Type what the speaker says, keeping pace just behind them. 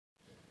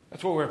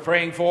That's what we're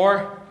praying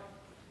for.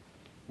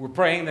 We're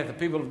praying that the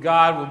people of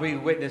God will be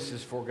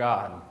witnesses for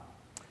God.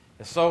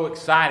 It's so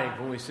exciting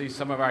when we see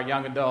some of our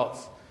young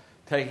adults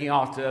taking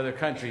off to other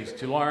countries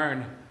to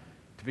learn,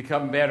 to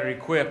become better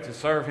equipped to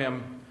serve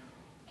Him,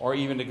 or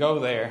even to go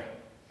there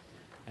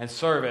and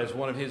serve as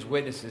one of His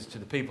witnesses to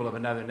the people of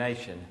another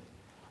nation.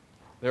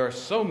 There are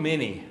so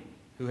many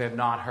who have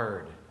not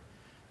heard.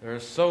 There are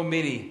so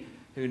many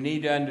who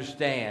need to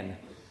understand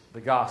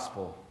the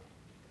gospel.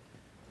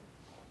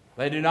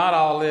 They do not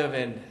all live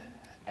in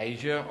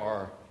Asia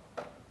or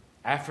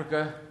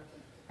Africa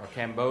or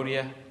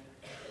Cambodia.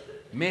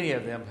 Many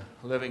of them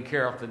live in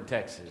Carrollton,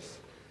 Texas.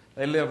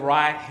 They live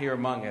right here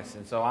among us.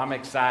 And so I'm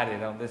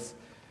excited on this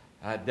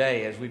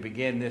day as we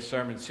begin this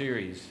sermon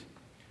series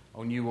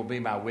on You Will Be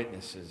My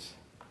Witnesses.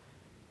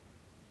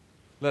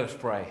 Let us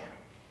pray.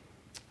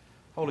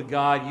 Holy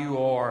God, You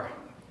are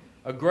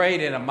a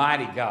great and a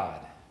mighty God.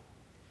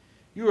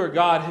 You are a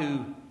God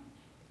who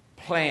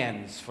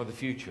plans for the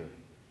future.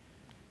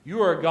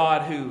 You are a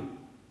God who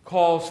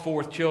calls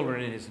forth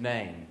children in His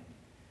name.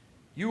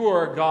 You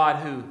are a God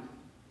who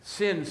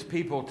sends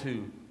people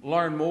to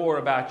learn more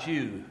about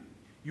You.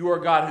 You are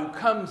a God who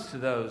comes to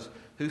those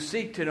who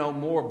seek to know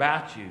more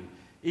about You,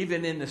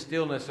 even in the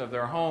stillness of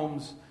their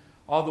homes,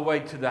 all the way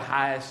to the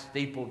highest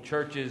steepled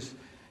churches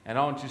and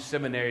on to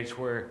seminaries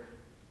where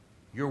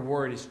Your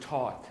word is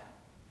taught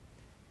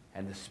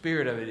and the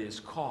spirit of it is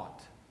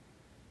caught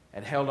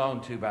and held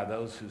on to by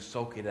those who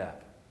soak it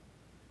up.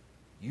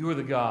 You are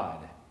the God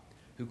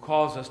who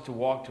calls us to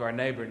walk to our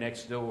neighbor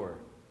next door,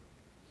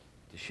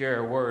 to share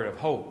a word of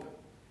hope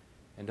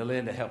and to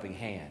lend a helping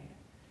hand.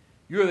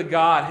 You're the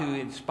God who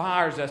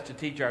inspires us to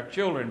teach our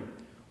children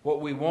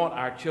what we want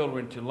our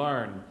children to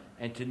learn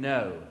and to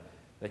know,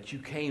 that You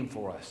came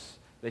for us,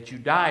 that You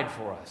died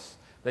for us,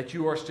 that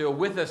You are still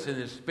with us in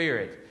the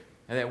Spirit,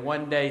 and that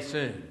one day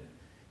soon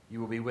You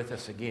will be with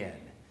us again,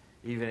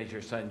 even as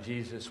Your Son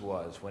Jesus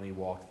was when He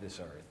walked this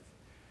earth.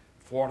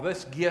 For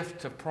this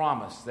gift of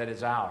promise that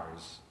is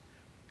ours,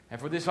 and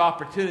for this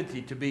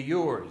opportunity to be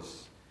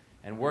Yours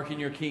and work in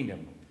Your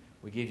kingdom,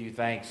 we give You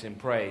thanks and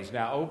praise.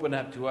 Now open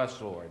up to us,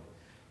 Lord,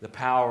 the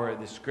power of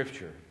the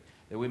Scripture,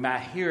 that we might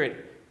hear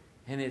it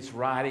in its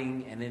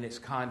writing and in its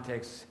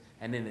context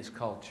and in its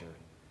culture,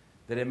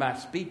 that it might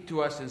speak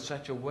to us in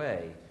such a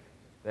way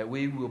that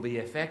we will be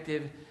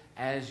effective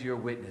as Your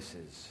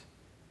witnesses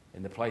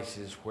in the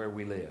places where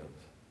we live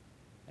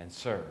and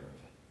serve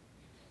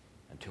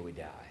until we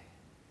die.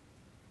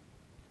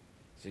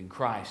 It's in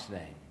Christ's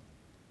name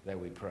that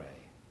we pray.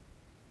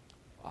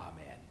 Amen.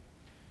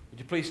 Would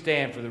you please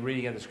stand for the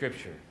reading of the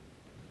Scripture?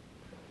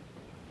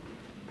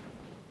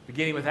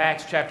 Beginning with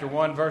Acts chapter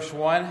 1, verse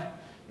 1,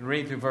 and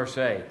reading through verse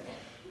 8.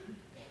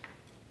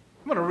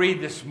 I'm going to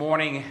read this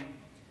morning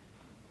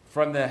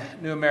from the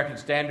New American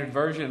Standard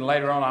Version, and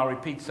later on I'll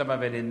repeat some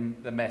of it in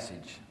the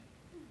Message.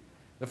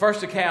 The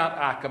first account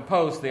I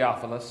composed,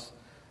 Theophilus,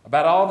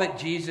 about all that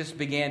Jesus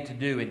began to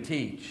do and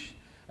teach,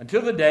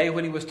 until the day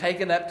when He was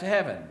taken up to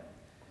heaven,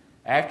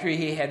 after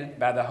He had,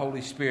 by the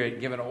Holy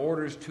Spirit, given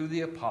orders to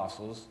the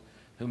apostles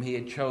whom He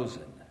had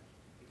chosen.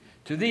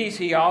 To these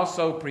He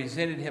also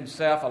presented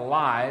Himself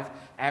alive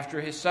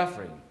after His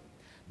suffering,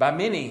 by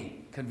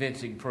many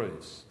convincing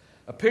proofs,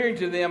 appearing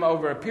to them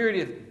over a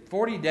period of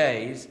 40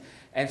 days,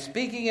 and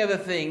speaking of the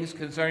things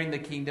concerning the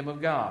kingdom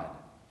of God.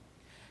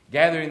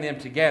 Gathering them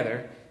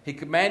together, He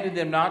commanded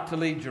them not to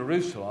leave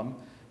Jerusalem,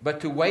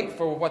 but to wait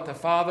for what the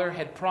Father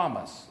had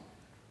promised,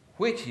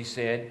 which, He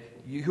said,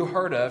 you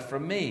heard of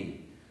from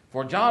me.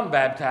 For John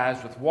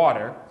baptized with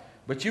water,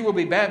 but you will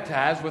be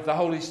baptized with the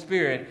Holy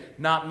Spirit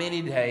not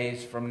many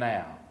days from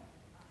now.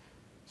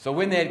 So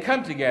when they had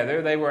come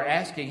together, they were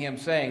asking Him,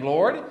 saying,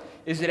 Lord,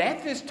 is it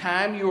at this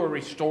time You are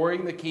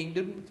restoring the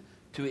kingdom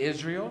to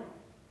Israel?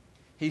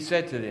 He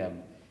said to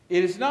them,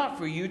 It is not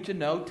for you to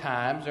know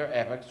times or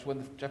epochs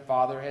when the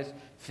Father has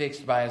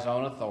fixed by His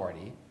own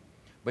authority,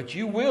 but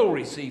you will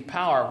receive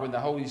power when the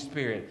Holy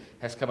Spirit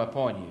has come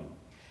upon you.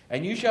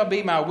 And you shall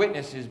be My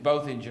witnesses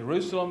both in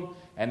Jerusalem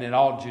and in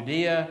all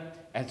Judea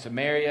and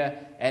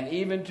Samaria and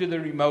even to the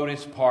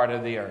remotest part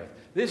of the earth.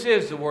 This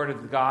is the word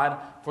of God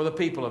for the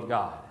people of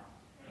God.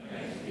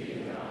 Thanks be to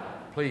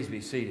God. Please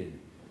be seated.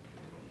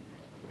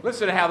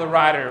 Listen to how the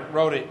writer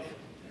wrote it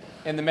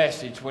in the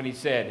Message when he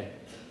said,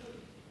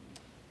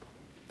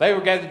 they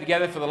were gathered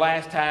together for the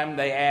last time.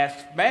 They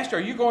asked, Master,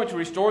 are you going to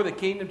restore the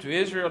kingdom to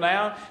Israel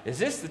now? Is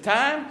this the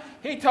time?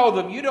 He told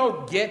them, you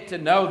don't get to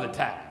know the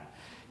time.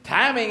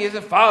 Timing is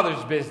the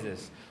Father's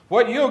business.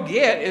 What you'll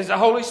get is the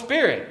Holy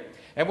Spirit.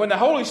 And when the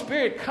Holy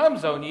Spirit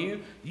comes on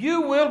you,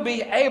 you will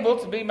be able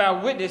to be My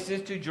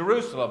witnesses to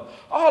Jerusalem,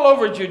 all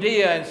over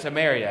Judea and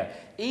Samaria,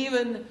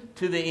 even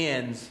to the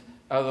ends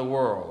of the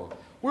world.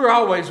 We're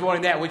always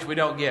wanting that which we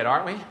don't get,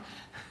 aren't we?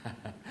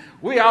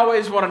 We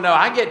always want to know.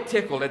 I get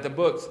tickled at the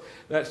books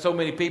that so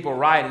many people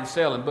write and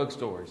sell in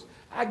bookstores.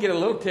 I get a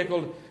little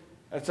tickled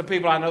at some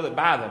people I know that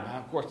buy them.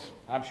 Of course,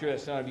 I'm sure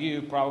that's some of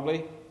you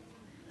probably.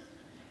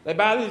 They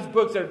buy these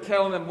books that are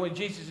telling them when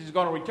Jesus is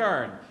going to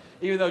return.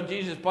 Even though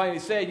Jesus plainly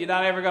said, you're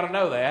not ever going to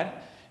know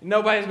that.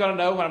 Nobody's going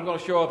to know when I'm going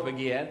to show up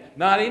again.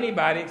 Not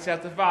anybody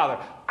except the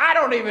Father. I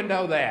don't even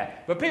know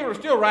that. But people are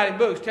still writing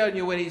books telling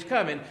you when he's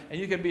coming, and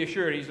you can be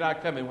assured he's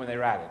not coming when they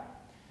write it.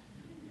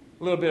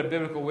 A little bit of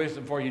biblical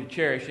wisdom for you to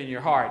cherish in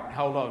your heart and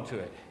hold on to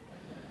it.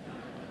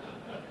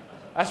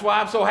 That's why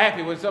I'm so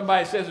happy when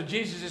somebody says, well,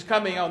 Jesus is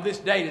coming on this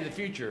date in the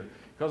future.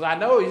 Because I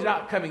know he's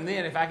not coming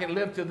then. If I can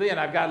live till then,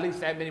 I've got at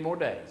least that many more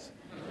days.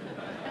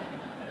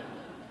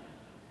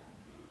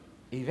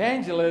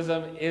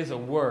 Evangelism is a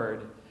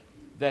word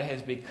that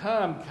has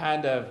become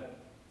kind of,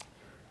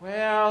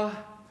 well,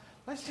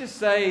 let's just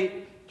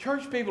say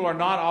church people are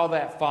not all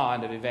that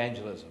fond of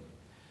evangelism.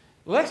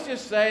 Let's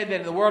just say that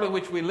in the world in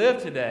which we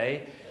live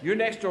today, your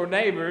next door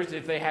neighbors,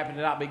 if they happen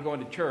to not be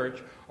going to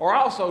church, are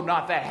also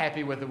not that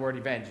happy with the word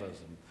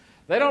evangelism.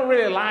 They don't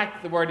really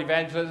like the word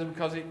evangelism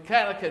because it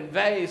kind of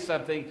conveys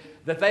something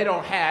that they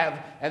don't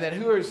have, and that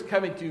who is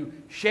coming to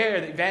share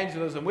the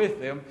evangelism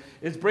with them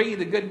is bringing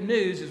the good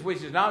news,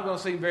 which is not going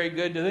to seem very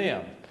good to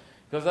them.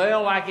 Because they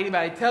don't like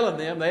anybody telling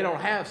them they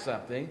don't have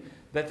something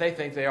that they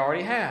think they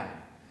already have.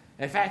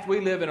 In fact, we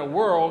live in a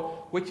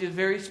world which is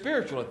very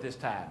spiritual at this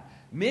time.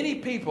 Many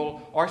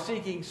people are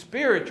seeking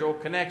spiritual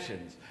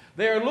connections.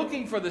 They are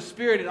looking for the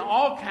Spirit in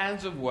all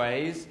kinds of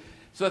ways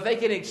so that they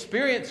can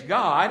experience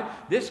God,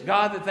 this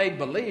God that they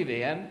believe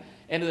in,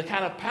 and the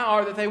kind of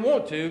power that they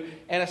want to,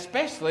 and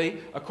especially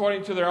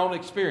according to their own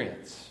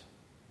experience.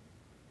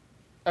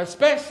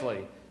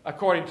 Especially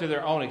according to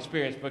their own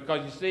experience,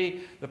 because you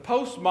see, the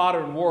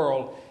postmodern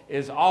world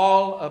is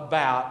all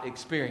about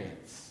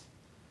experience.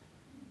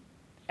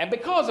 And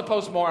because the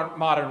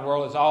postmodern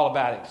world is all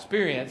about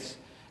experience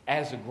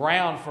as the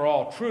ground for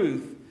all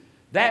truth,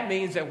 that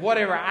means that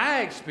whatever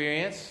I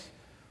experience,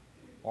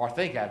 or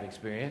think I've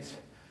experienced,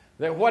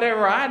 that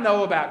whatever I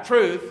know about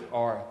truth,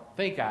 or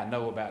think I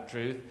know about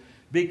truth,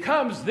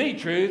 becomes the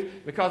truth,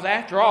 because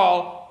after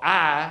all,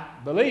 I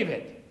believe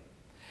it.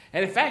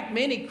 And in fact,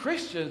 many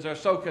Christians are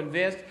so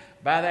convinced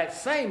by that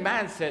same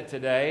mindset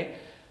today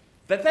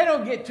that they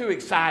don't get too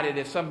excited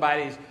if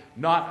somebody's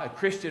not a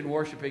Christian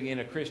worshiping in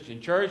a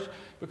Christian church,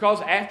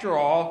 because after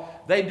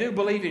all, they do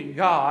believe in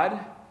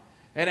God,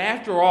 and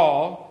after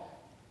all,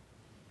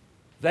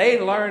 they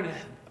learned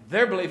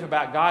their belief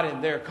about God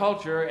in their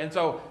culture, and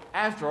so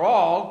after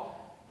all,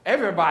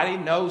 everybody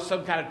knows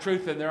some kind of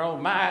truth in their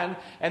own mind,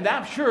 and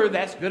I'm sure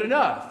that's good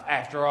enough.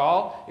 After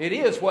all, it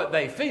is what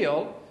they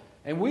feel,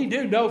 and we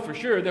do know for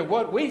sure that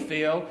what we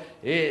feel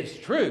is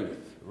truth,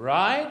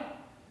 right?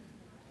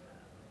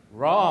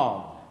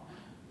 Wrong.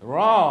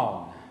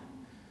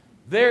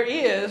 There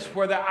is,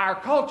 whether our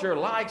culture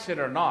likes it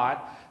or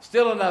not,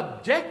 still an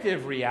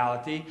objective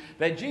reality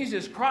that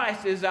Jesus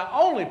Christ is the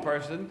only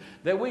person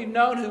that we've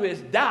known who has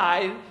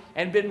died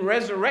and been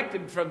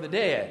resurrected from the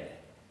dead.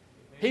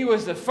 He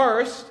was the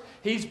first.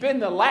 He's been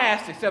the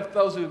last, except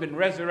those who have been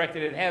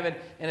resurrected in heaven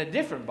in a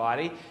different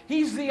body.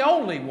 He's the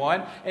only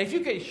one. And if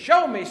you can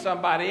show me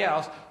somebody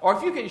else, or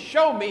if you can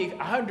show me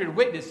 100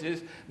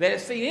 witnesses that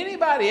have seen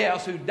anybody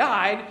else who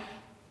died,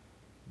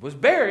 was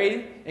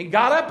buried, and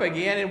got up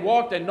again and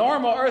walked a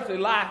normal earthly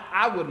life,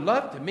 I would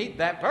love to meet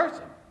that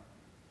person.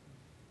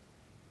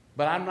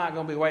 But I'm not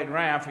going to be waiting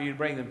around for you to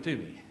bring them to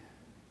me,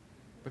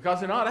 because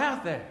they're not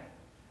out there.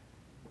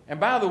 And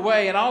by the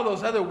way, in all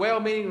those other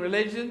well-meaning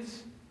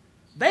religions,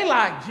 they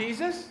like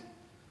Jesus.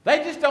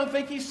 They just don't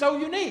think he's so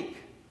unique.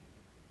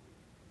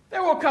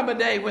 There will come a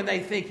day when they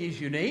think he's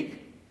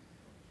unique.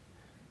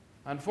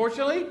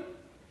 Unfortunately,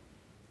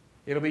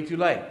 it'll be too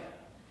late.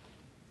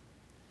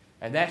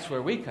 And that's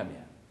where we come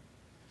in.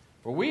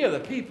 For we are the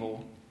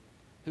people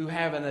who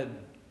have,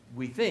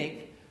 we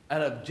think,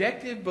 an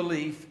objective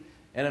belief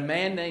in a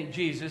man named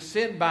Jesus,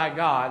 sent by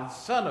God,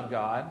 Son of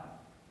God,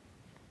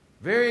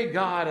 very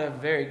God of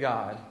very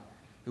God,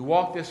 who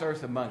walked this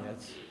earth among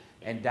us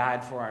and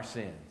died for our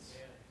sins.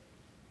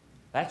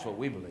 That's what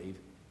we believe.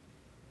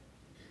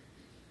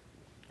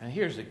 And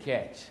here's the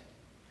catch.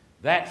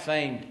 That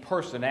same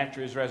person,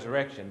 after his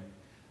resurrection,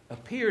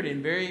 appeared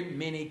in very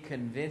many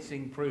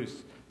convincing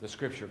proofs, the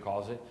Scripture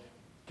calls it,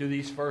 to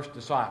these first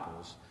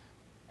disciples.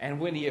 And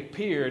when he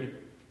appeared,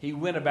 he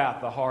went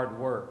about the hard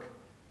work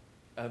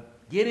of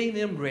getting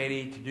them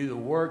ready to do the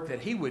work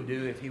that he would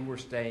do if he were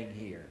staying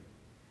here.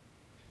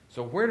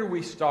 So where do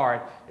we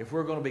start if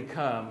we're going to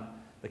become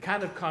the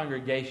kind of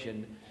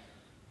congregation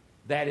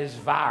that is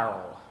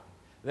viral,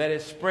 that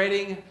is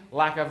spreading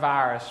like a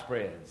virus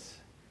spreads?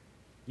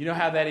 You know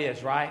how that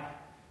is, right?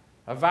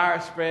 A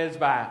virus spreads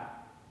by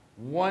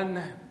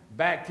one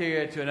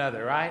bacteria to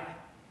another, right?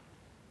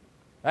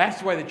 That's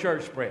the way the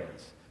church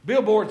spreads.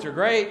 Billboards are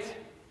great.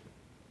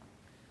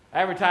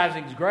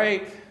 Advertising is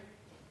great.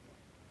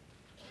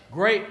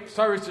 Great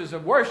services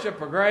of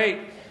worship are great.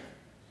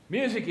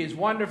 Music is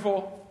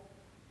wonderful.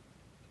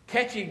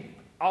 Catchy,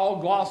 all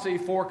glossy,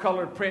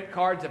 four-colored print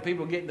cards that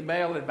people get in the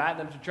mail and invite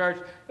them to church,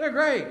 they're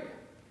great.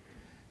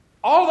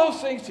 All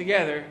those things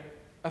together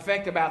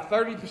affect about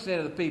 30%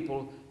 of the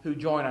people who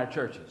join our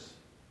churches.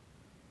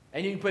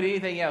 And you can put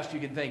anything else you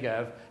can think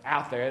of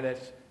out there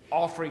that's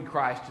offering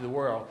Christ to the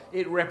world.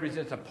 It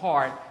represents a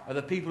part of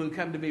the people who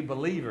come to be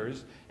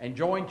believers and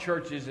join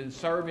churches and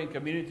serve in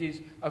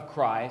communities of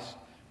Christ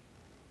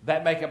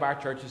that make up our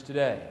churches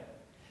today.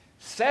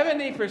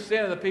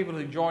 70% of the people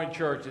who join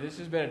church, and this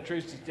has been a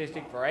true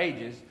statistic for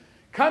ages,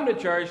 come to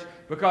church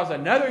because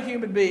another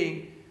human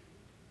being,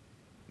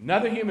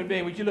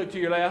 would you look to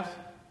your left?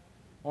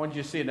 I want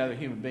you to see another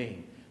human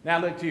being. Now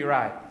look to your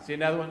right. See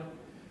another one?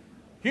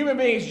 Human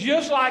beings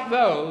just like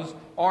those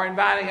are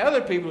inviting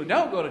other people who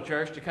don't go to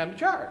church to come to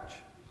church.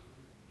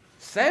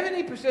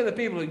 70% of the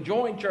people who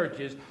join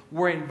churches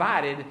were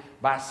invited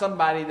by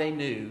somebody they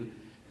knew,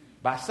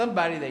 by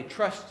somebody they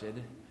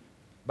trusted,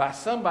 by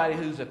somebody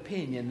whose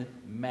opinion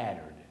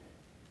mattered.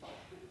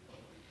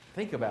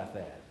 Think about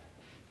that.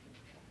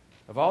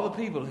 Of all the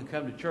people who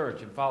come to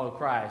church and follow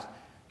Christ,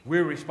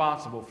 we're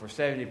responsible for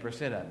 70%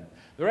 of them.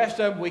 The rest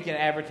of them we can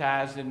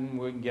advertise and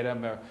we can get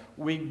them, or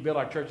we can build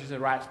our churches in the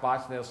right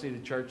spots and they'll see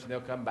the church and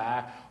they'll come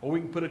by. Or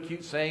we can put a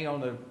cute saying on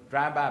the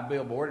drive-by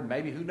billboard and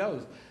maybe, who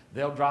knows,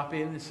 they'll drop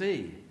in and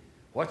see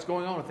what's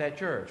going on at that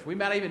church. We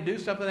might even do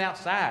something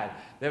outside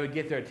that would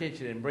get their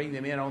attention and bring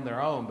them in on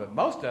their own. But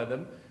most of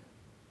them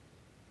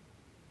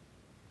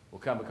will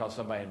come because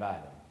somebody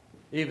invited them,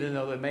 even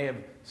though they may have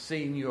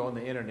seen you on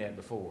the internet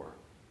before.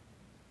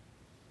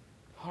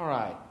 All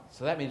right,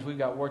 so that means we've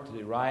got work to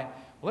do, right?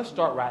 Well, let's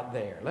start right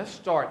there. Let's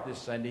start this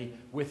Sunday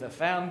with a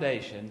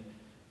foundation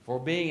for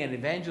being an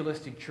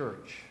evangelistic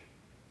church,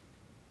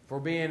 for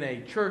being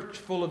a church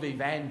full of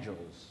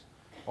evangels,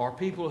 or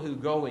people who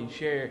go and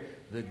share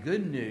the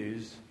good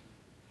news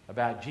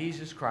about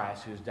Jesus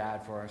Christ who has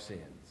died for our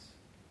sins.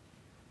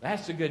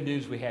 That's the good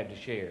news we have to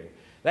share.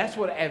 That's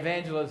what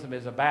evangelism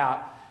is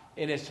about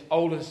in its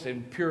oldest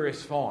and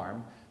purest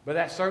form, but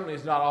that certainly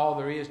is not all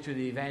there is to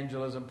the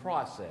evangelism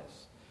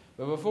process.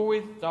 But before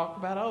we talk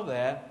about all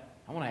that,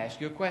 I want to ask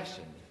you a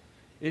question.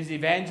 Is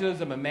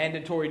evangelism a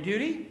mandatory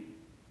duty?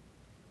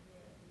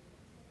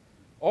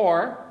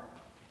 Or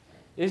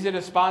is it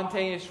a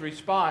spontaneous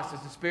response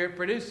as the Spirit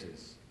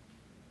produces?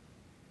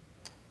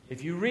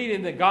 If you read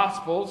in the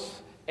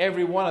Gospels,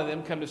 every one of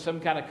them come to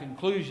some kind of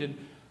conclusion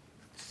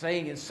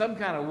saying in some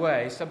kind of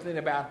way something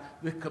about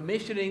the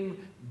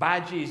commissioning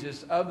by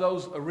Jesus of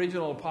those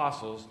original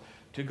apostles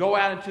to go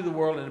out into the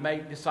world and to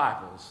make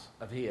disciples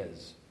of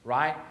His,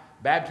 right?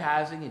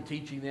 Baptizing and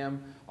teaching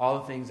them all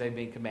the things they've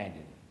been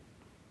commanded.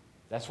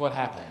 That's what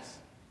happens.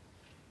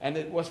 And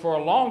it was for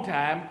a long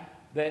time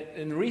that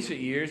in recent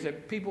years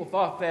that people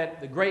thought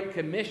that the Great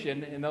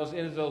Commission in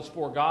those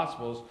four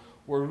Gospels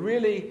were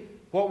really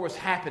what was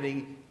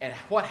happening and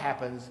what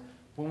happens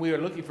when we are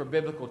looking for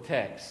biblical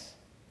texts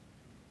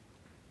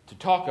to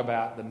talk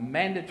about the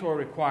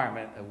mandatory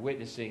requirement of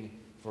witnessing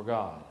for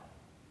God.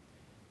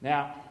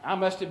 Now, I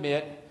must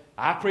admit,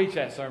 I preached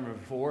that sermon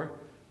before,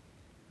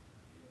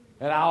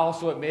 and I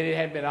also admit it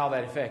hadn't been all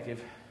that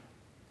effective.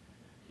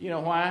 You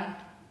know why?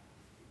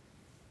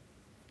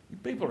 You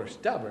people are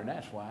stubborn,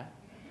 that's why.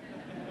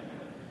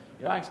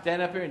 You know, I can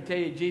stand up here and tell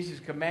you Jesus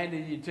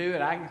commanded you to,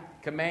 and I can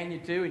command you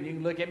to, and you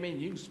can look at me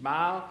and you can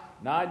smile,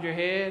 nod your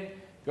head,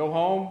 go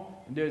home,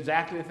 and do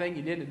exactly the thing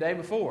you did the day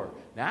before.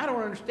 Now, I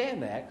don't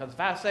understand that, because if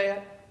I say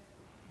it,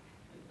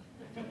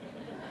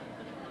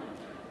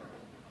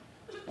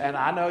 and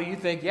I know you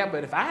think, yeah,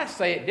 but if I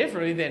say it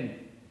differently, then,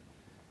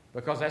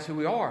 because that's who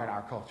we are in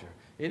our culture.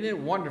 Isn't it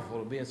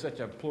wonderful to be in such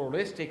a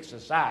pluralistic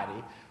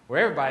society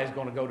where everybody's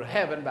going to go to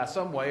heaven by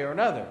some way or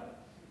another?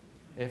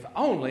 If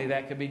only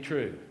that could be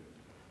true.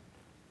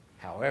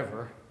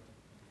 However,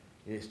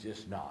 it's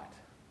just not.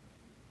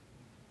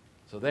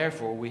 So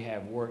therefore, we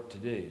have work to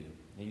do.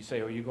 And you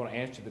say, are you going to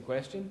answer the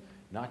question?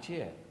 Not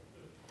yet.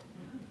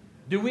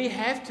 Do we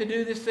have to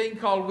do this thing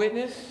called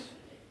witness?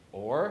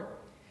 Or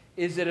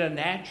is it a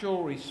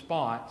natural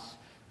response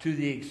to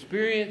the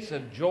experience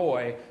of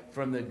joy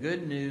from the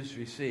good news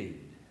received?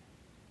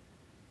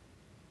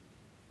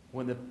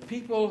 When the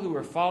people who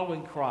were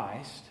following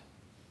Christ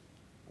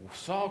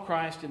saw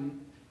Christ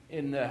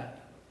in the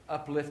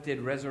uplifted,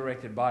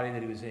 resurrected body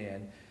that He was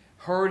in,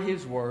 heard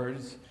His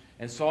words,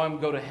 and saw Him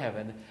go to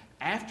heaven,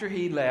 after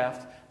He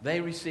left,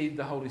 they received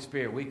the Holy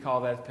Spirit. We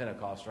call that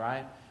Pentecost,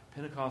 right?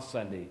 Pentecost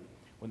Sunday,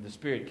 when the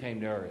Spirit came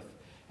to earth.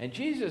 And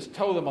Jesus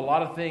told them a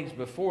lot of things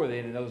before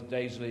then, in those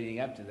days leading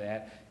up to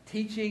that,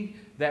 teaching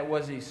that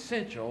was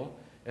essential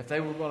if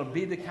they were going to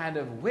be the kind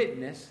of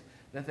witness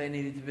that they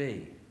needed to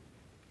be.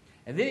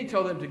 And then He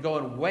told them to go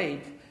and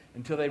wait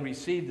until they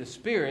received the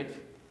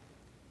Spirit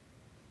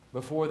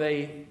before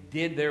they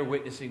did their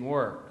witnessing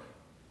work.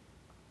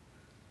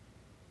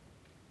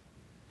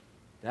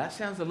 That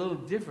sounds a little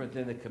different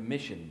than the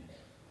commission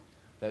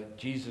that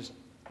Jesus,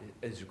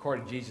 is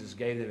recorded Jesus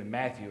gave them in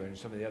Matthew and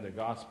some of the other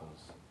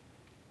Gospels.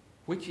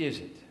 Which is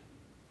it?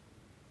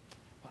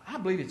 Well, I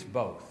believe it's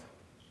both.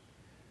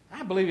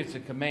 I believe it's a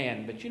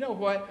command, but you know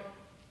what?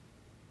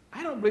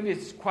 I don't believe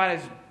it's quite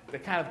as the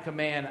kind of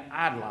command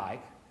I'd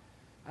like.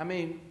 I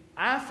mean,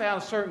 I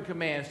found certain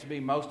commands to be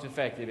most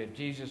effective if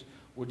Jesus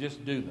would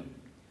just do them.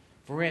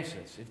 For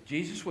instance, if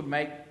Jesus would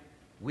make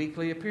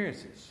weekly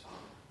appearances,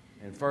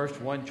 and first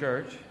one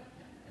church,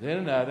 then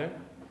another,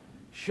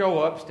 show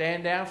up,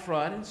 stand down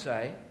front, and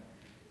say,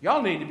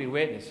 y'all need to be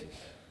witnesses.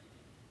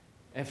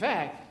 In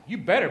fact, you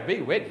better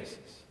be witnesses.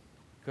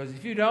 Because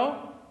if you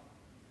don't,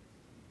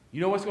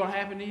 you know what's going to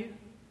happen to you?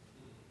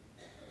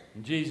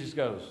 And Jesus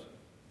goes,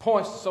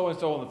 points to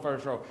so-and-so in the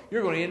first row.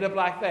 You're going to end up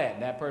like that.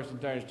 And that person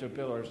turns to a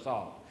pillar of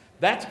salt.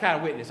 That's the kind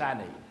of witness I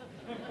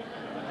need.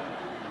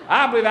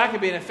 I believe I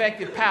could be an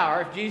effective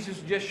power if Jesus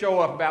would just show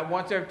up about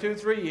once every 2 or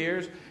 3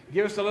 years,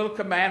 give us a little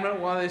commandment,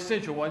 one of the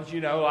essential ones,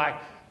 like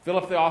fill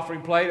up the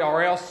offering plate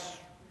or else,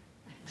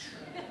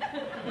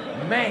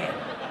 man,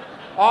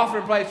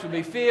 offering plates would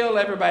be filled,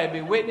 everybody would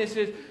be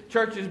witnesses,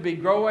 churches would be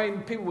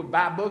growing, people would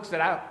buy books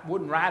that I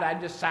wouldn't write, I'd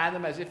just sign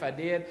them as if I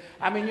did.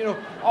 I mean,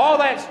 all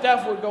that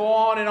stuff would go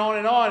on and on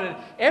and on, and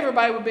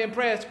everybody would be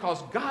impressed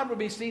because God would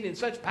be seen in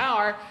such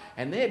power,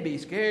 and they'd be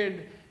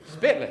scared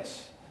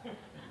spitless.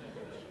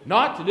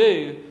 Not to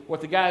do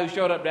what the guy who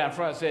showed up down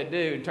front said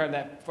do and turn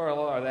that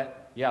furlough,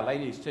 or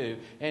ladies too,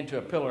 into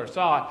a pillar of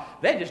salt.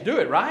 They just do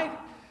it, right?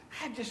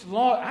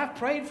 I've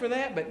prayed for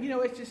that, but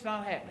it's just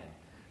not happening.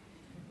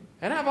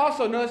 And I've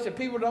also noticed that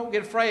people don't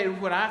get afraid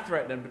when I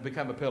threaten them to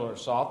become a pillar of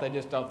salt. They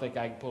just don't think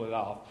I can pull it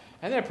off.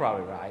 And they're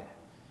probably right.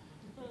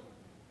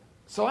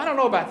 So I don't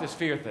know about this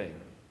fear thing.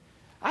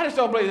 I just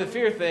don't believe the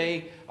fear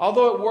thing,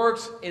 although it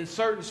works in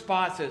certain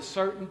spots at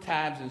certain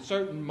times in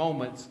certain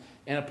moments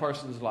in a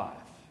person's life.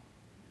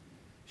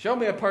 Show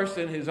me a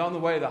person who's on the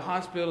way to the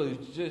hospital,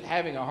 who's just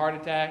having a heart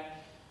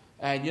attack,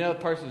 and the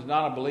person's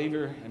not a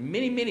believer. And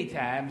many, many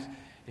times,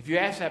 if you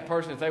ask that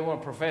person if they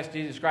want to profess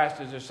Jesus Christ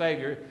as their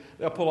Savior,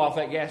 they'll pull off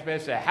that gas mask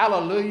and say,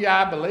 hallelujah,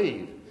 I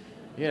believe.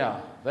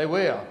 They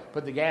will.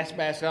 Put the gas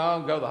mask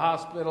on, go to the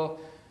hospital,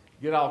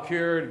 get all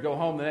cured, go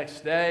home the next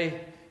day,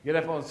 get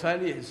up on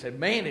Sunday and say,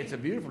 man, it's a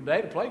beautiful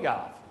day to play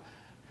golf.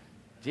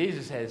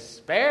 Jesus has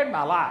spared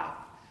my life,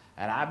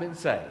 and I've been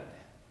saved.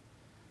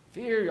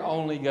 Fear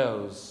only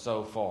goes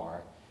so far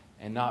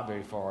and not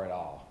very far at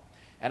all.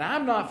 And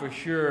I'm not for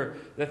sure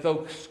that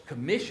those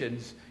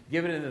commissions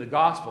given in the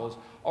Gospels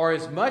are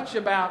as much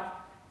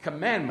about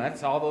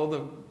commandments,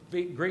 although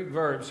the Greek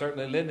verbs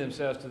certainly lend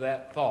themselves to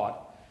that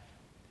thought,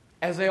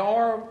 as they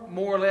are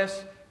more or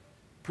less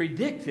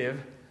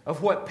predictive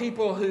of what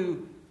people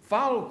who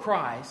follow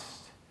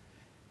Christ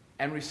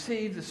and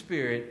receive the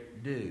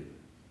Spirit do.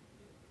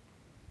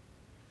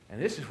 And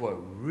this is what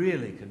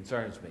really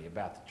concerns me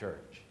about the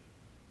church.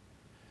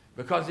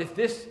 Because if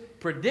this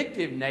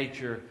predictive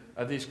nature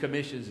of these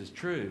commissions is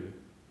true,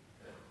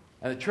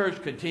 and the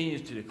church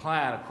continues to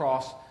decline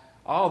across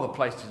all the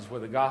places where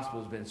the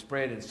gospel has been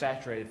spread and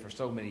saturated for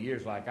so many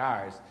years like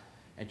ours,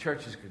 and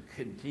churches could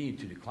continue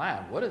to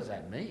decline, what does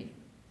that mean?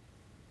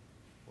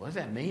 What does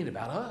that mean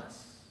about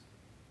us?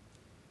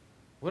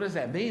 What does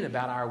that mean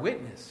about our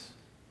witness?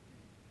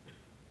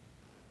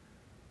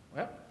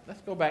 Well,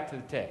 let's go back to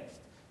the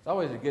text. It's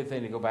always a good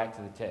thing to go back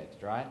to the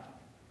text, right?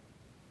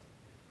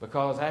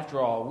 Because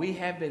after all, we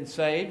have been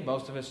saved,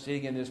 most of us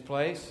sitting in this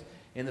place,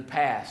 in the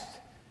past,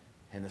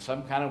 in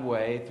some kind of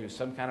way, through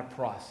some kind of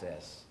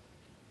process.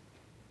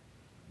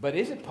 But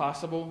is it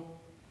possible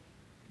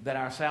that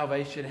our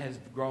salvation has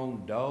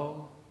grown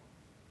dull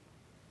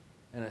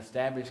in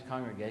established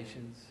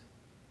congregations?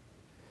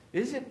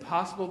 Is it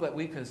possible that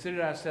we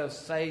considered ourselves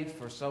saved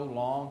for so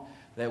long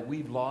that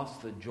we've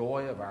lost the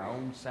joy of our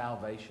own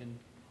salvation?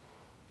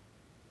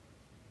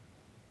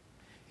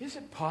 Is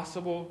it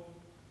possible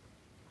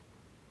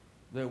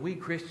that we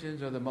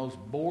Christians are the most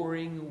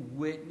boring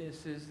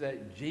witnesses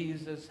that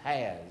Jesus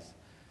has,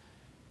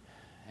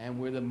 and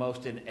we're the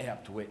most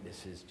inept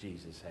witnesses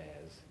Jesus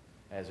has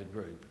as a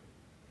group?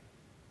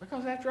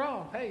 Because after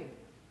all, hey,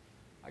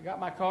 I got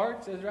my card,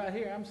 it says right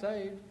here, I'm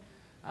saved.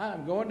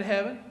 I'm going to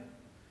heaven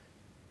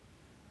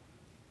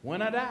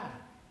when I die.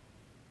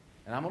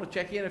 And I'm going to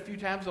check in a few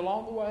times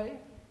along the way.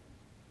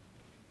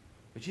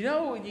 But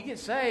when you get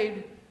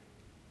saved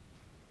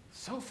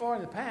so far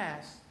in the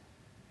past,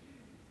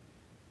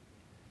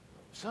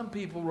 some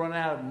people run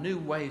out of new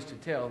ways to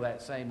tell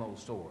that same old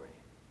story.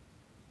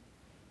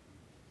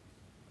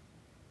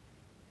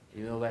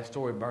 Even though that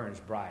story burns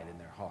bright in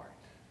their heart.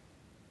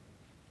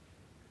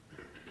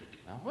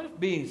 Now, what if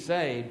being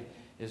saved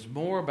is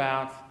more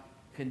about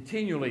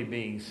continually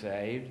being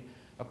saved,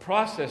 a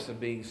process of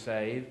being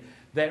saved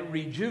that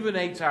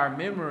rejuvenates our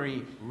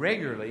memory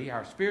regularly,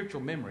 our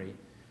spiritual memory,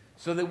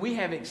 so that we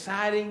have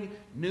exciting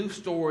new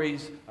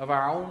stories of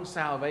our own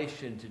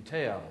salvation to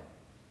tell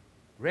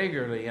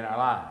regularly in our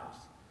lives?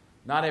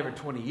 Not every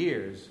 20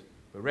 years,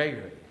 but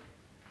regularly.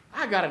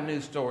 I got a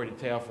new story to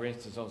tell, for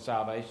instance, on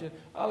salvation.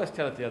 Oh, let's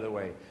tell it the other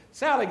way.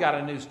 Sally got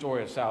a new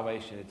story of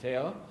salvation to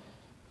tell.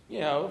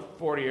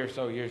 40 or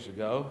so years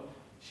ago,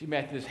 she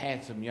met this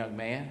handsome young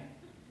man.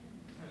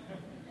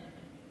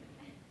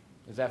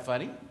 Is that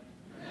funny?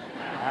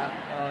 I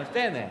don't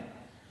understand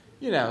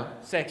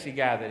that. Sexy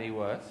guy that he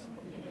was,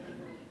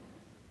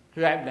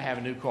 who happened to have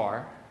a new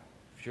car.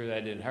 I'm sure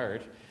that didn't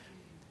hurt.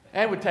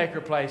 And would take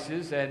her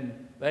places,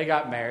 and they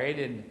got married,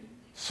 and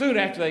soon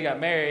after they got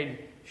married,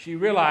 she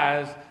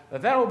realized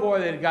that old boy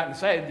that had gotten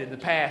saved in the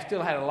past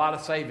still had a lot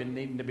of saving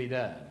needing to be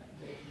done.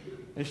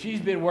 And she's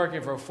been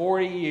working for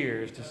 40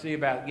 years to see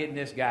about getting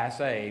this guy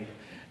saved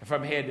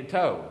from head to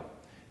toe.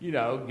 You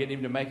know, getting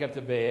him to make up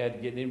the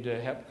bed, getting him to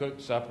help cook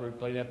supper,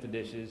 clean up the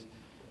dishes.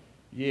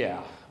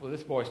 Yeah, well,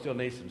 this boy still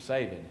needs some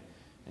saving.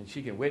 And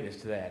she can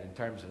witness to that in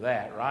terms of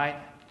that, right?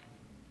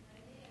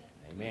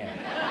 Amen.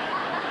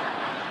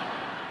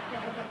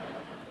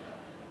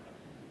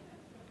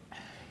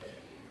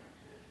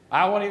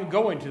 I won't even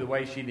go into the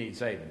way she needs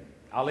saving.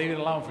 I'll leave it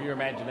alone for your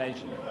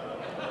imagination.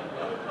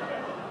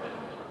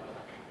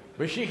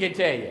 But she can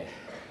tell you.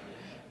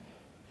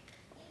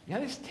 You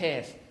know, this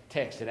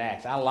text in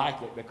Acts, I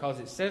like it because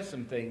it says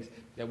some things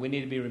that we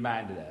need to be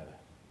reminded of.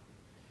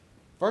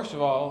 First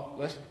of all,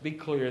 let's be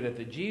clear that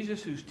the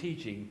Jesus who's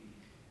teaching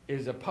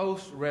is a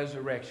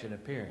post-resurrection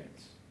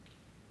appearance.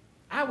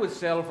 I would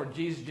settle for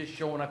Jesus just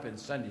showing up in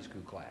Sunday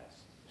school class.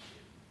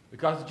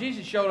 Because if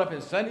Jesus showed up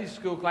in Sunday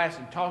school class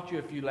and taught you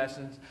a few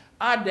lessons,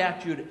 I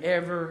doubt you'd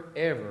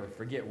ever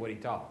forget what he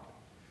taught.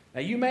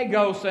 Now, you may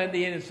go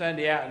Sunday in and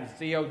Sunday out and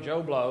see old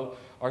Joe Blow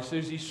or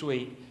Susie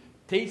Sweet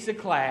teach the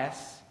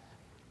class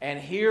and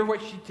hear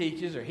what she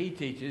teaches or he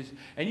teaches,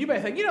 and you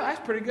may think, you know, that's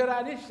a pretty good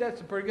idea. She said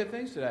some pretty good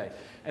things today.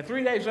 And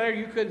 3 days later,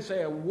 you couldn't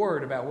say a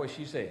word about what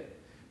she said.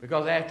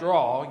 Because after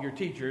all, your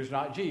teacher is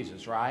not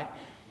Jesus, right?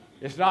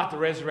 It's not the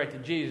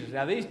resurrected Jesus.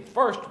 Now, these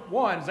first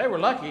ones, they were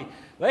lucky.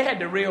 They had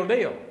the real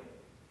deal.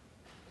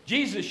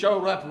 Jesus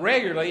showed up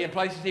regularly in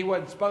places he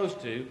wasn't supposed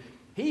to.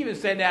 He even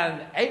sat down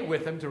and ate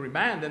with them to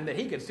remind them that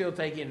he could still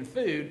take in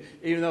food,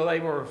 even though they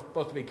were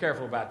supposed to be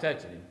careful about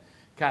touching him.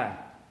 Kind of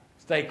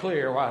stay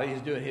clear while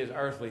he's doing his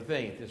earthly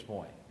thing at this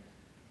point.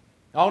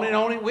 On and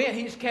on it went.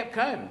 He just kept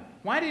coming.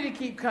 Why did he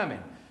keep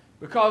coming?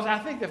 Because I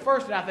think the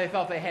first night they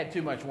thought they had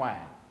too much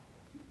wine.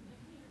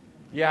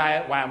 Yeah,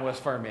 that wine was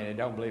fermented.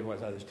 Don't believe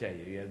what others tell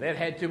you. Yeah, they'd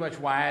had too much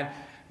wine.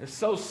 It's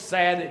so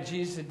sad that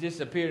Jesus had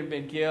disappeared and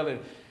been killed. And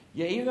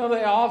yeah, even though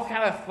they all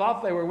kind of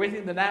thought they were with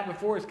him the night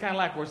before, it's kind of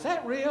like, was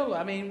that real?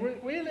 I mean,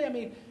 really? I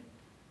mean,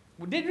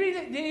 did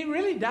he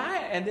really die?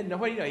 And then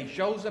what do you know? He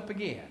shows up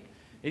again.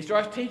 He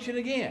starts teaching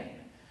again.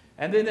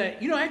 And then,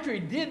 after he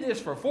did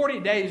this for 40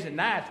 days and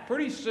nights,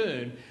 pretty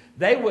soon,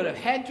 they would have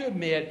had to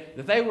admit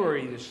that they were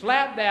either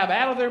slap dab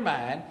out of their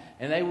mind,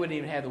 and they wouldn't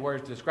even have the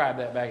words to describe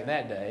that back in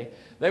that day.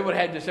 They would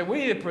have had to say,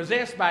 we're either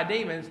possessed by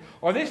demons,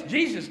 or this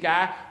Jesus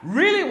guy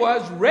really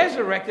was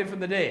resurrected from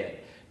the dead.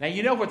 Now,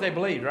 you know what they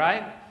believed,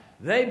 right?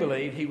 They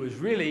believed he was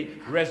really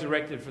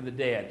resurrected from the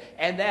dead.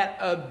 And that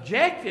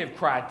objective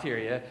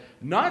criteria,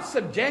 not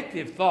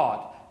subjective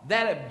thought,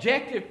 that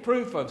objective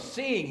proof of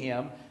seeing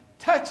him,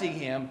 touching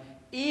him,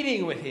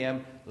 eating with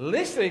him,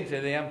 listening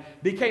to them,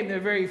 became the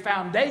very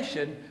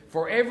foundation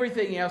for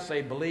everything else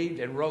they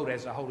believed and wrote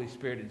as the Holy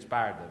Spirit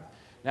inspired them.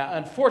 Now,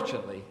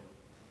 unfortunately,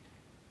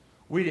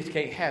 we just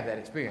can't have that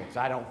experience,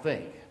 I don't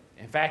think.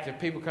 In fact, if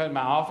people come to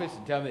my office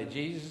and tell me that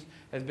Jesus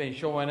has been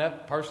showing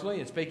up personally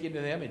and speaking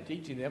to them and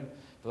teaching them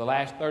for the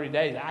last 30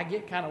 days, I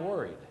get kind of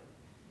worried.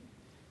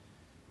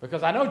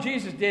 Because I know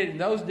Jesus did it in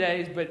those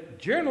days, but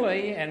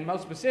generally and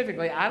most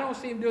specifically, I don't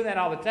see him doing that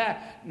all the time.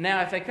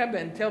 Now, if they come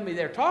and tell me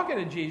they're talking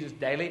to Jesus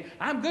daily,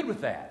 I'm good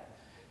with that.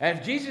 And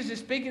if Jesus is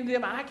speaking to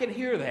them, I can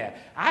hear that.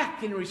 I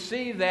can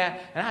receive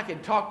that, and I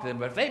can talk to them.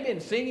 But if they've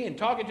been singing and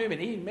talking to him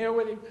and eating meal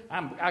with him,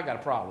 I've got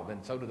a problem,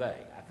 and so do they,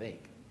 I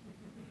think.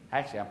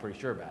 Actually, I'm pretty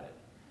sure about it.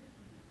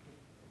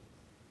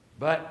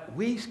 But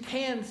we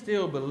can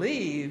still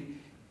believe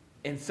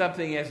in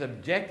something as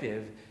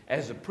objective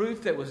as a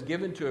proof that was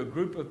given to a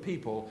group of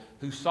people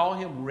who saw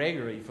him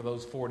regularly for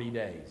those 40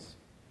 days.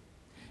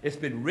 It's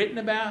been written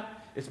about.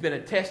 It's been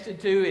attested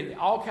to in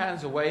all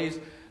kinds of ways.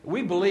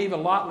 We believe a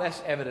lot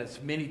less evidence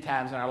many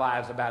times in our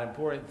lives about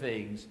important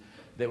things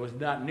that was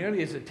not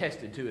nearly as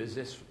attested to as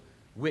this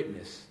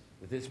witness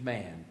that this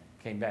man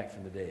came back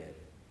from the dead.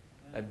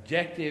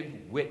 Objective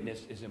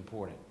witness is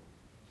important.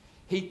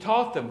 He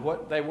taught them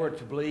what they were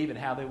to believe and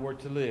how they were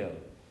to live.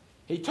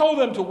 He told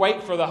them to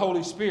wait for the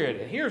Holy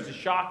Spirit. And here's the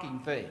shocking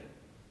thing.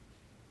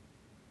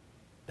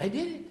 They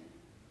did it.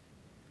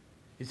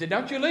 He said,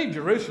 don't you leave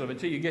Jerusalem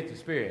until you get the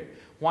Spirit.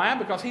 Why?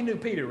 Because he knew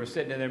Peter was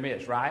sitting in their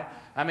midst, right?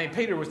 I mean,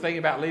 Peter was thinking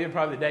about leaving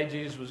probably the day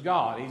Jesus was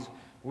gone.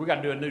 We've got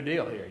to do a new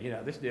deal here. You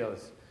know, this deal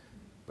is...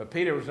 But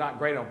Peter was not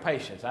great on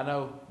patience. I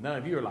know none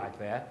of you are like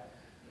that.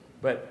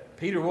 But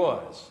Peter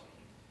was.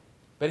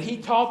 But he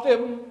taught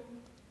them,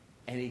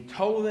 and he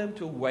told them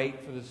to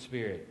wait for the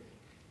Spirit.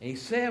 And he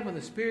said, when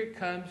the Spirit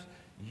comes,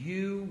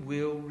 you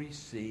will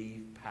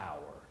receive power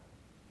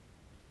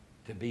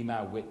to be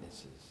my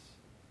witnesses.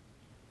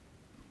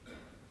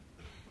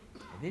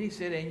 And then he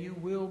said, and you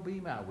will be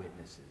my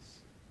witnesses.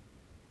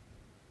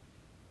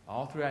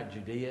 All throughout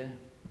Judea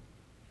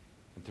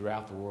and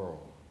throughout the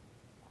world.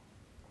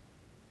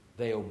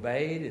 They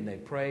obeyed and they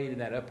prayed in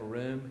that upper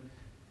room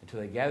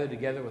until they gathered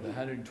together with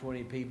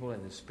 120 people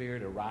and the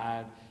Spirit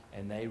arrived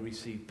and they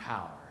received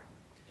power.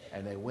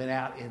 And they went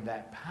out in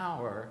that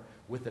power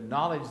with the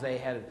knowledge they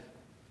had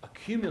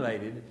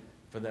accumulated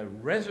from the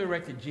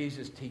resurrected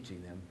Jesus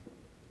teaching them.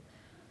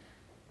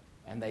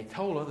 And they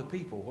told other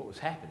people what was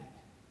happening.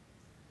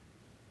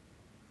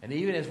 And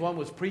even as one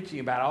was preaching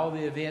about all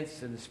the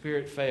events and the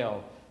Spirit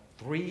fell,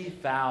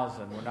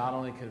 3,000 were not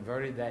only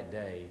converted that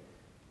day,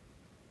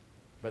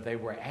 but they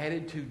were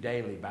added to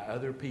daily by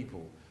other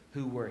people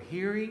who were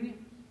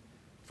hearing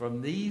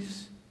from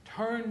these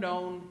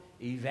turned-on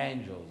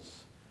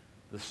evangels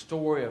the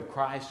story of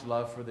Christ's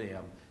love for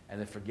them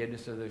and the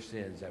forgiveness of their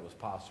sins that was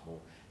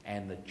possible.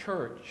 And the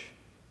church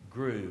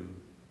grew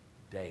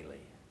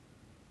daily.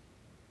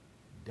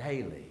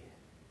 Daily.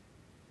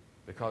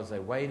 Because they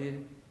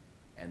waited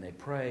and they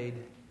prayed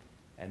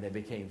and they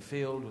became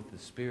filled with the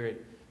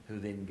Spirit who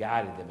then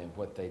guided them in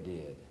what they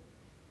did.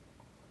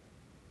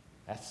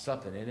 That's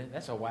something, isn't it?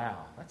 That's a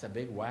wow. That's a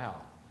big wow.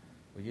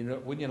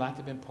 Wouldn't you like to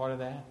have been part of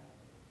that?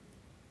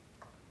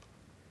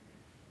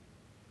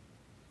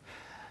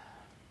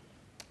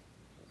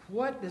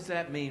 What does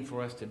that mean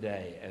for us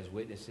today as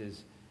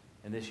witnesses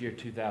in this year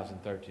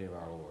 2013 of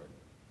our Lord?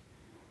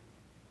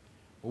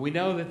 Well, we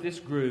know that this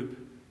group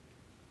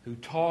who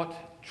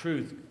taught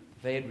truth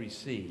they had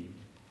received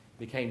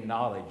became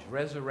knowledge,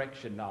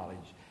 resurrection knowledge,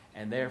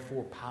 and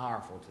therefore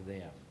powerful to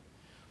them.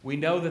 We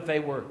know that they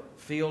were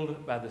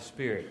filled by the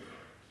Spirit,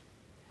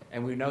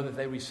 and we know that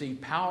they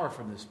received power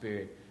from the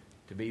Spirit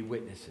to be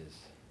witnesses.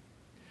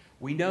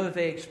 We know that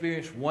they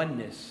experienced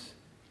oneness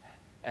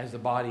as the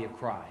body of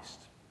Christ.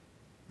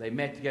 They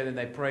met together and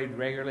they prayed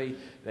regularly.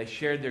 They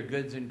shared their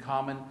goods in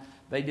common.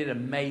 They did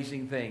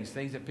amazing things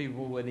that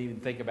people wouldn't even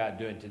think about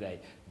doing today.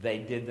 They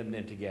did them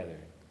then together.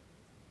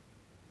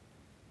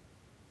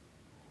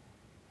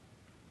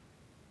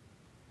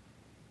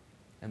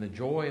 And the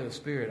joy of the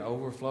Spirit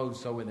overflowed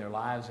so in their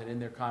lives and in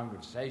their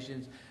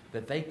conversations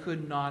that they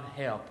could not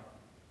help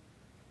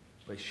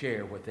but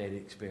share what they'd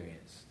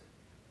experienced.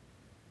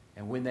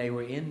 And when they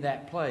were in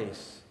that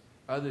place,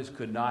 others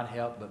could not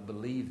help but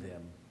believe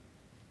them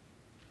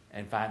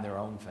and find their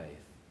own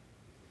faith,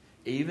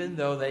 even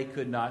though they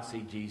could not see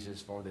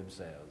Jesus for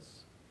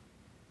themselves.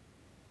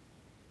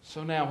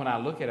 So now when I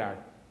look at our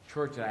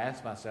church and I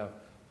ask myself,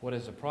 what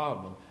is the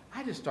problem?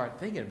 I just start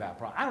thinking about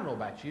problems. I don't know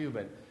about you,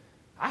 but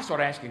I start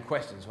asking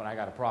questions when I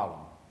got a problem.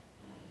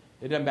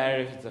 It doesn't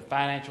matter if it's a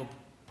financial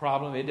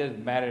problem. It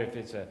doesn't matter if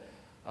it's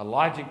a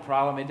logic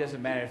problem. It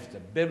doesn't matter if it's a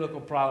biblical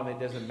problem.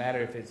 It doesn't matter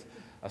if it's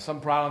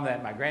some problem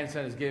that my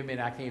grandson has given me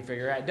and I can't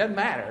figure out. It doesn't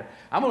matter.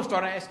 I'm going to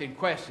start asking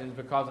questions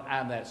because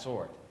I'm that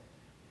sort.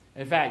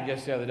 In fact,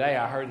 just the other day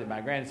I heard that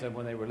my grandson,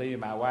 when they were leaving,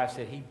 my wife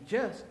said, he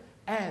just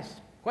asks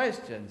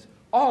questions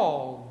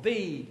all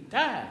the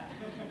time.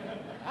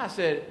 I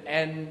said,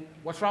 and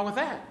what's wrong with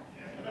that?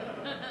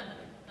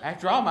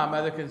 After all, my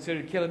mother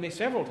considered killing me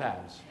several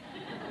times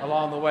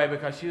along the way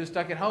because she was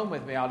stuck at home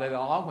with me all day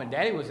long when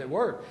Daddy was at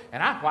work.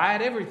 And I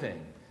why'd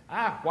everything.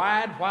 I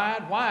why'd.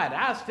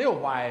 I still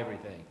why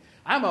everything.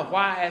 I'm a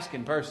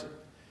why-asking person.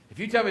 If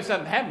you tell me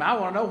something happened, I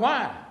want to know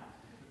why.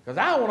 Because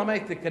I want to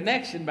make the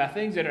connection by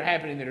things that are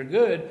happening that are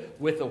good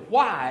with the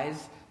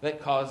whys that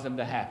cause them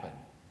to happen.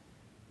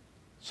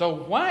 So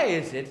why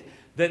is it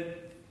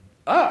that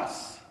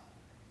us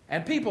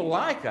and people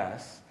like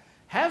us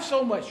have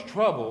so much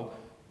trouble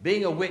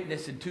being a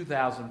witness in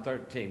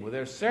 2013? Well,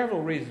 there's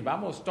several reasons, but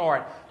I'm going to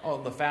start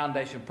on the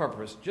foundation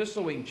purpose, just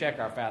so we can check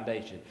our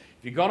foundation.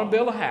 If you're going to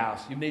build a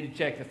house, you need to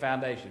check the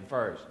foundation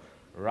first,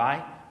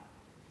 right?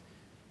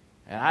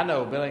 And I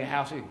know building a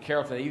house, you can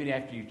carefully, even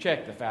after you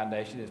check the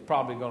foundation, it's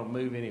probably going to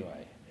move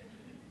anyway.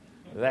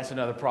 But that's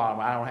another problem.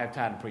 I don't have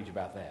time to preach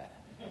about that.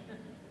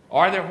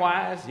 Are there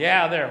whys?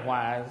 Yeah, there are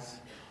whys.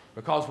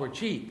 Because we're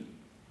cheap.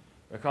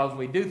 Because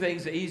we do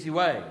things the easy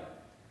way.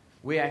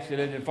 We actually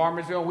lived in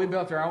Farmersville. We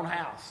built our own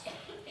house.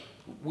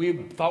 We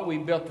thought we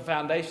built the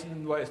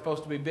foundation the way it's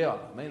supposed to be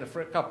built. Me and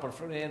a couple of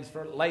friends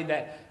laid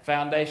that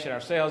foundation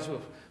ourselves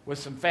with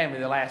some family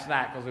the last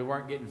night because we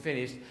weren't getting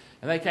finished.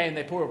 And they came,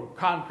 they poured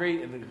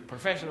concrete, and the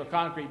professional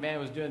concrete man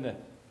was doing the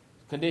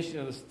condition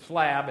of the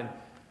slab. And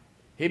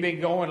he'd been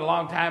going a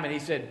long time, and he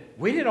said,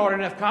 we didn't order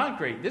enough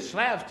concrete. This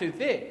slab's too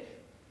thick.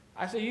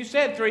 I said, you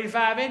said 3 to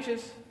 5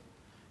 inches.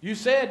 You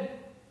said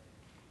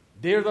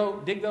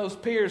dig those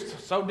piers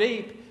so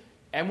deep.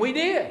 And we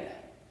did.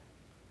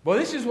 Well,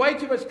 this is way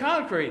too much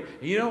concrete.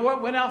 You know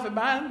what went off in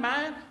my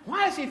mind?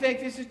 Why does he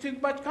think this is too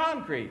much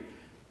concrete?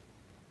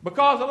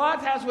 Because a lot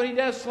of times when he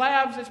does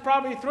slabs, it's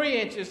probably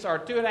 3 inches or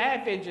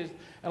 2.5 inches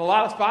in a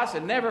lot of spots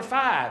and never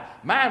 5.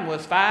 Mine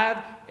was 5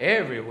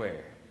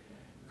 everywhere.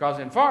 Because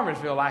in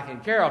Farmersville, like in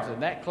Carrollton,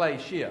 that clay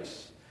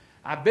shifts.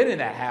 I've been in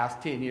that house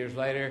 10 years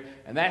later,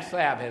 and that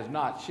slab has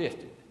not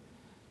shifted.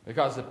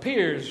 Because the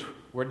piers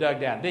were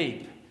dug down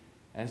deep,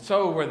 and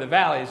so were the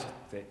valleys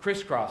that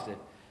crisscrossed it.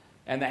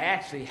 And they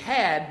actually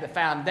had the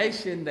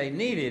foundation they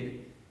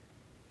needed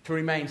to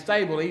remain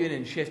stable even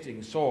in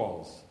shifting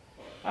soils.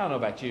 I don't know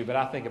about you, but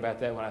I think about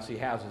that when I see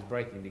houses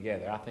breaking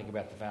together. I think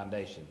about the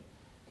foundation.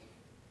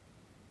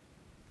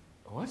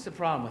 What's the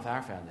problem with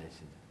our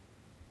foundation?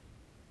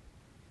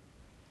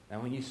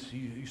 Now, when you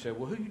say,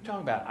 well, who are you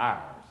talking about?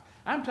 Ours.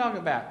 I'm talking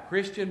about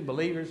Christian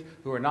believers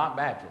who are not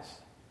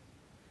Baptists.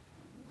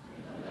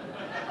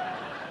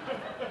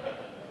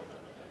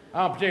 I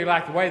don't particularly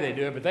like the way they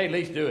do it, but they at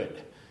least do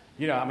it.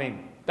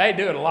 They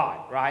do it a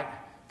lot, right?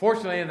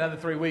 Fortunately, in another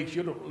 3 weeks,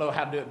 you'll know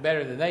how to do it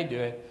better than they do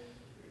it.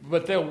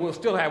 But we'll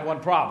still have one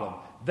problem.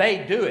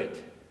 They do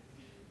it.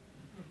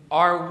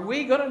 Are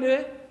we going to do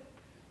it?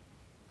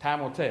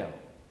 Time will tell.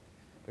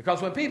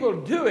 Because when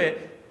people do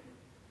it,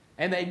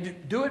 and they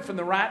do it from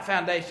the right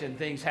foundation,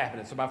 things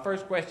happen. So my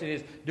first question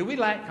is, do we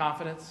lack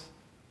confidence?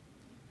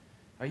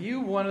 Are you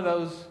one of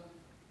those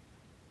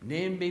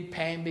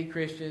NIMBY-PAMBY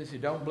Christians who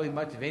don't believe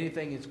much of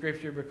anything in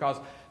Scripture because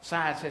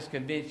science has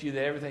convinced you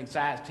that everything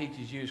science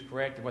teaches you is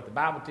correct and what the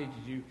Bible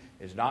teaches you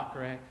is not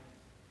correct?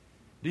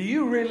 Do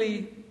you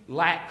really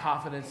lack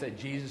confidence that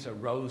Jesus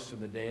arose from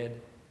the dead?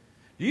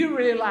 Do you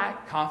really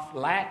lack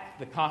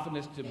the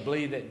confidence to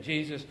believe that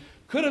Jesus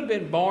could have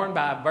been born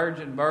by a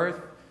virgin birth?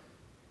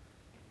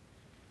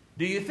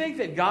 Do you think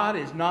that God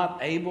is not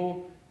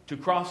able to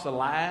cross the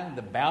line,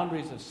 the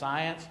boundaries of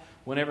science,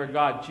 whenever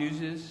God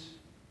chooses?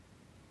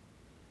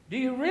 Do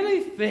you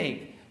really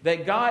think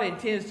that God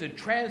intends to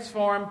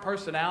transform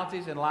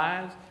personalities and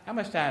lives? How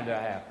much time do I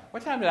have?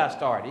 What time did I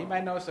start?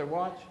 Anybody notice their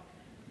watch?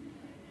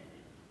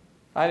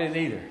 I didn't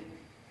either.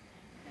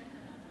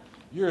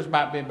 Yours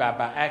might have been by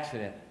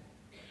accident.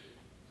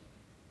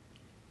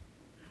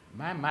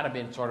 Mine might have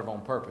been sort of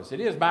on purpose. It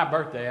is my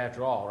birthday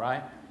after all,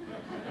 right?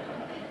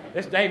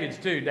 It's David's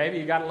too.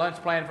 David, you got a lunch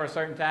planned for a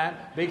certain time?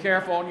 Be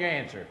careful on your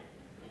answer.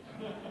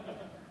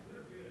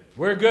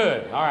 We're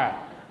good. All right.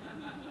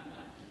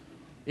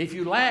 If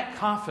you lack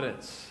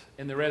confidence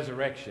in the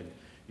resurrection,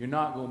 you're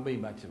not going to be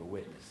much of a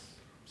witness.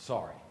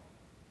 Sorry.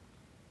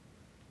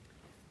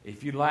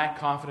 If you lack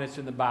confidence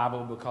in the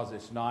Bible because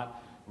it's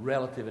not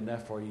relative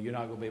enough for you, you're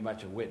not going to be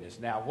much of a witness.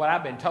 Now, what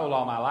I've been told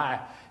all my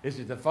life is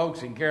that the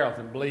folks in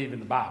Carrollton believe in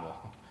the Bible.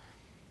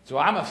 So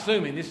I'm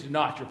assuming this is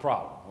not your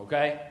problem,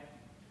 okay?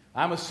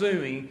 I'm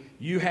assuming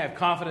you have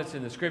confidence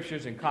in the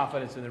Scriptures and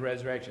confidence in the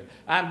resurrection.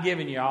 I'm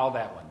giving you all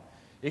that one.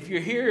 If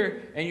you're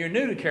here and you're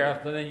new to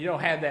Carrollton and you don't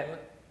have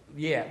that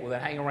yet, well,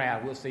 then hang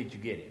around. We'll see that you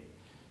get it.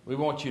 We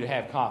want you to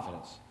have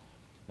confidence.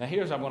 Now,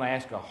 here's I'm going to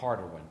ask a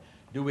harder one.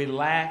 Do we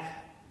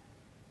lack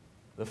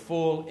the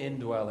full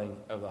indwelling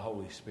of the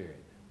Holy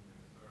Spirit?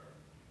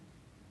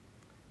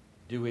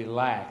 Do we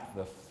lack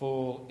the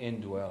full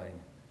indwelling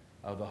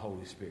of the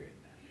Holy Spirit?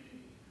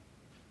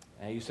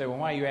 Now you say, well,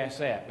 why do you ask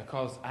that?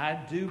 Because I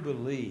do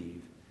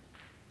believe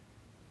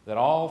that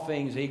all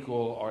things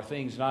equal are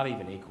things not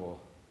even equal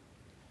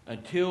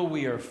until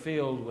we are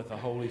filled with the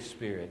Holy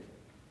Spirit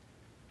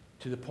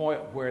to the point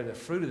where the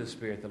fruit of the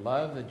Spirit, the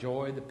love, the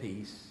joy, the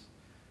peace,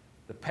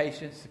 the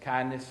patience, the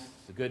kindness,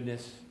 the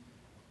goodness,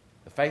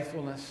 the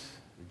faithfulness,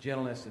 the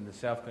gentleness, and the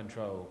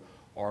self-control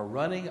are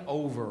running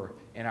over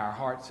in our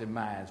hearts and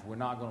minds, we're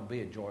not going to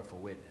be a joyful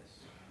witness.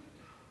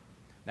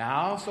 Now,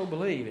 I also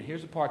believe, and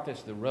here's the part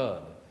that's the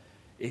rub,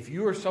 if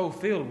you are so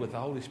filled with the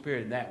Holy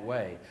Spirit in that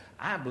way,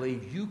 I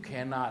believe you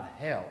cannot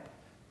help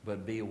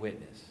but be a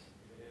witness.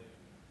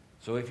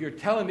 So if you're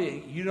telling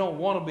me you don't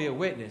want to be a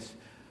witness,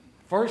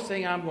 first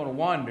thing I'm going to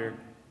wonder,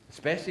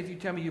 especially if you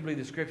tell me you believe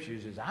the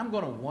Scriptures, is I'm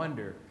going to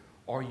wonder,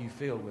 are you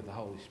filled with the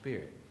Holy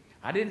Spirit?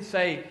 I didn't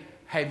say,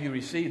 have you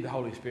received the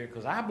Holy Spirit?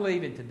 Because I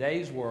believe in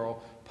today's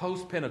world,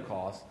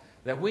 post-Pentecost,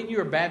 that when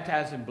you're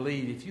baptized and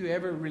believe, if you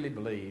ever really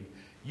believe,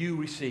 you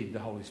received the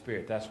Holy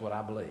Spirit. That's what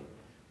I believe.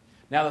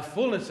 Now, the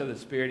fullness of the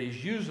Spirit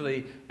is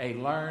usually a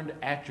learned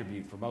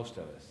attribute for most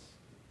of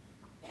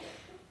us.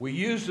 We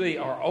usually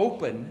are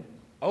open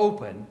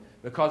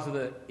because of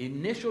the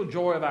initial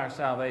joy of our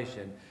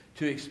salvation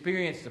to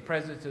experience the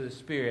presence of the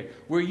Spirit.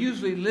 We're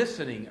usually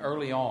listening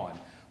early on.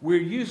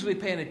 We're usually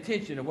paying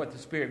attention to what the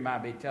Spirit might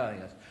be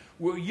telling us.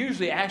 We're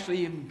usually actually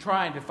even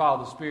trying to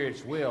follow the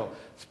Spirit's will,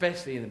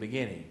 especially in the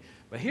beginning.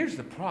 But here's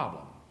the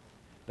problem.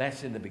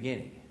 That's in the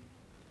beginning.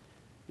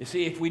 You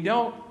see, if we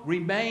don't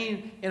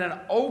remain in an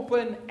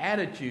open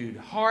attitude,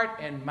 heart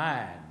and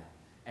mind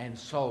and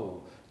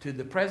soul, to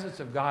the presence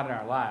of God in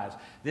our lives,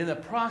 then the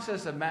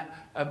process of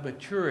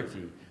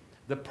maturity,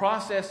 the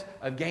process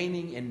of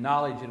gaining in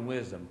knowledge and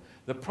wisdom,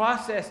 the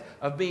process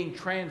of being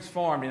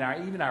transformed in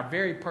even our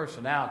very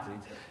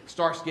personalities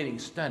starts getting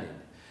stunted.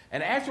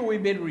 And after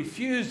we've been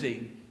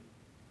refusing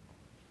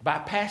by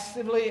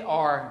passively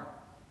or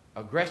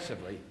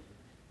aggressively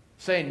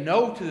saying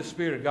no to the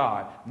Spirit of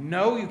God,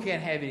 no, you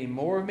can't have any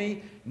more of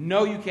me,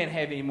 no, you can't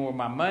have any more of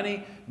my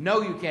money,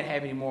 no, you can't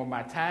have any more of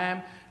my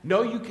time,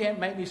 no, you can't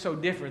make me so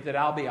different that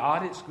I'll be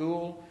odd at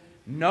school.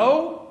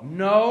 No,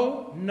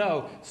 no,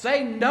 no.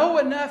 Say no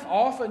enough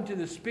often to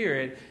the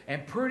Spirit,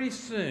 and pretty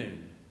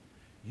soon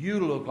you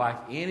look like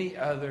any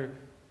other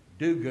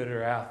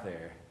do-gooder out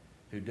there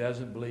who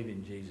doesn't believe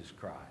in Jesus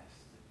Christ.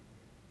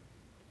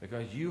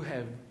 Because you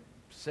have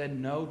said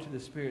no to the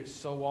Spirit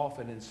so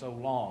often and so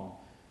long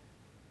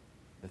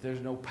that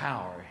there's no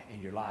power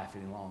in your life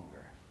any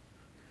longer.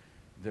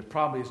 There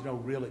probably is no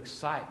real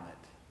excitement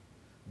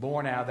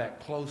born out of that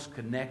close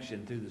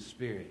connection through the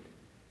Spirit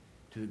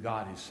to the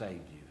God who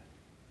saved you.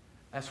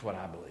 That's what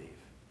I believe.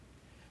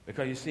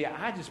 Because you see,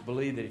 I just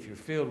believe that if you're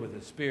filled with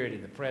the Spirit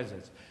in the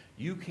presence,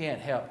 you can't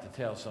help to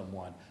tell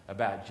someone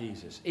about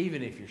Jesus.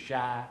 Even if you're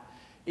shy,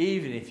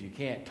 even if you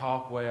can't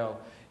talk well,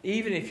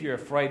 even if you're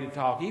afraid to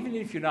talk, even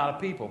if you're not a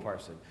people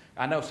person.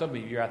 I know some of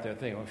you are out there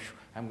thinking,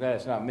 I'm glad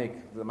it's not me.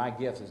 My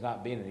gift is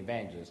not being an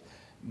evangelist.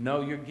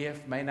 No, your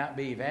gift may not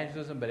be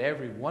evangelism, but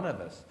every one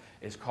of us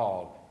is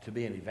called to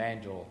be an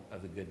evangel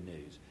of the good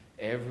news.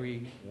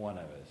 Every one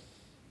of us.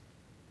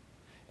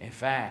 In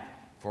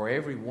fact, for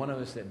every one of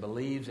us that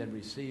believes and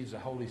receives the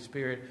Holy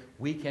Spirit,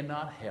 we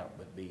cannot help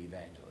but be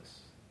evangelists.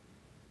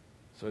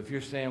 So if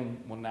you're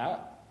saying, well,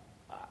 now,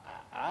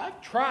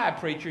 I've tried,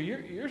 preacher.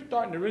 You're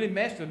starting to really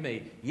mess with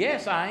me.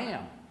 Yes, I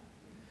am.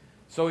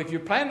 So if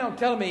you're planning on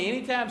telling me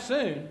anytime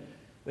soon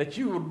that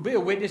you would be a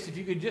witness if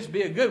you could just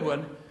be a good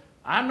one,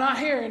 I'm not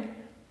hearing.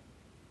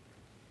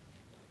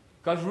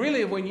 Because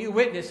really when you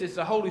witness, it's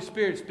the Holy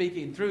Spirit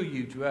speaking through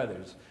you to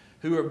others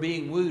who are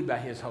being wooed by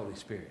His Holy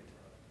Spirit.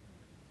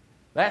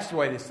 That's the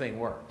way this thing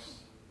works.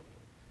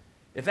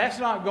 If that's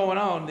not going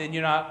on, then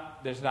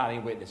there's not any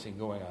witnessing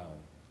going on.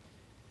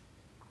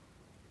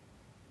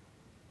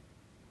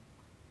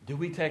 Do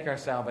we take our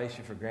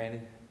salvation for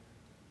granted?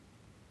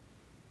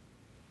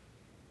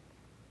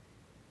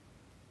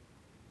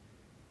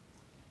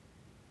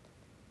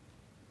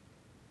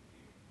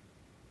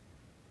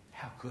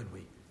 How could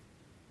we?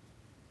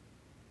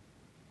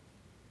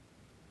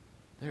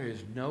 There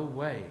is no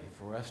way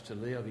for us to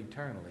live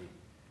eternally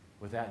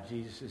without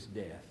Jesus'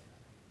 death.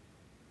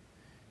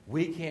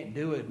 We can't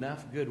do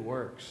enough good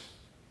works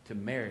to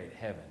merit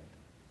heaven.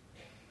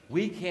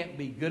 We can't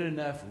be good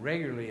enough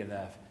regularly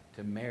enough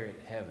to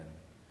merit heaven.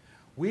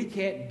 We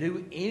can't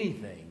do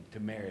anything to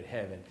merit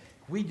heaven.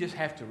 We just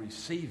have to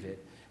receive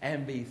it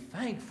and be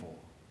thankful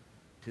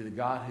to the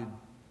God who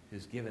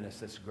has given us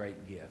this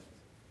great gift.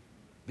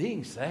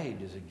 Being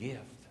saved is a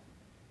gift.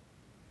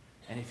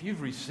 And if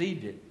you've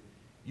received it,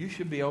 you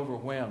should be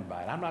overwhelmed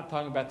by it. I'm not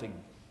talking about the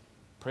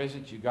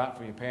presents you got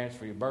from your parents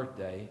for your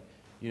birthday.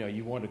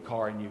 You wanted a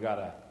car and you got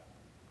a...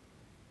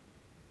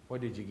 What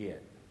did you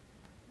get?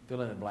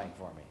 Fill in the blank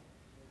for me.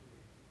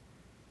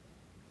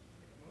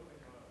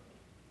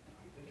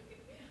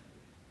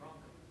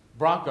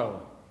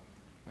 Bronco.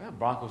 Well,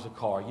 Bronco's a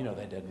car. You know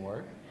that doesn't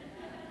work.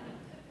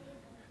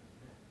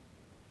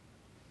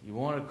 You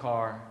want a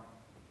car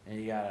and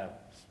you got a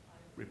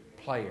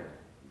player.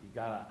 You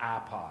got an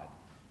iPod.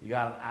 You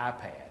got an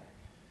iPad.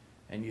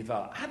 And you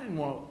thought, I didn't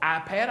want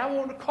an iPad. I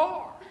want a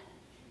car.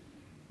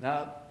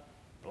 Now,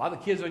 a lot of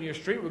the kids on your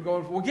street were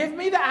going, well, give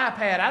me the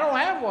iPad. I don't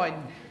have one.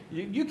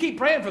 You keep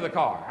praying for the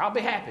car. I'll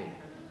be happy.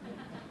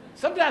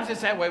 Sometimes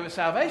it's that way with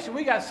salvation.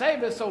 We got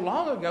saved so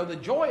long ago, the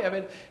joy of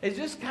it has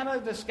just kind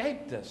of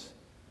escaped us.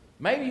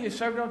 Maybe you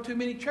served on too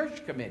many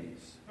church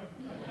committees.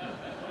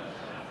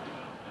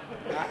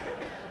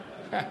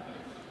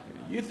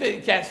 You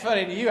think that's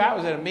funny to you. I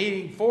was at a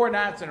meeting 4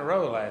 nights in a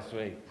row last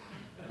week.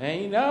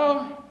 And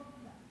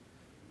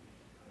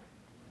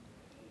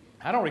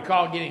I don't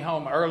recall getting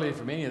home early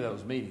from any of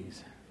those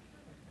meetings.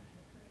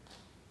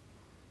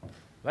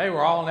 They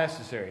were all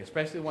necessary,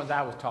 especially the ones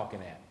I was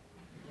talking at.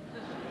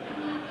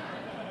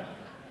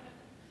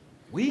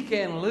 We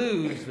can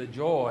lose the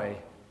joy,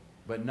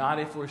 but not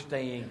if we're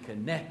staying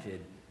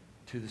connected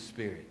to the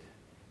Spirit.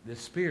 The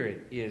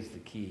Spirit is the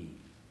key.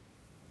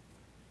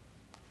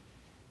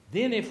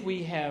 Then if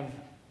we have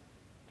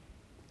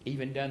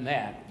even done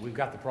that, we've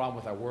got the problem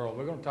with our world.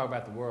 We're going to talk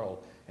about the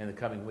world in the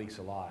coming weeks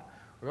a lot.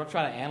 We're going to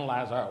try to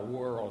analyze our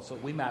world so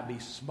we might be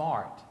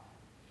smart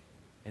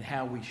in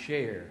how we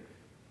share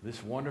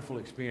this wonderful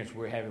experience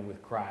we're having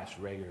with Christ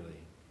regularly.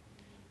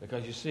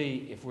 Because you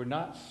see, if we're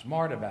not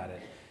smart about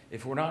it,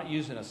 if we're not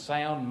using a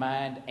sound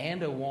mind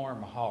and a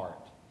warm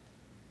heart,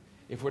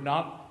 if we're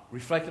not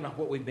reflecting on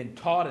what we've been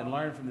taught and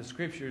learned from the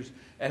Scriptures,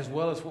 as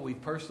well as what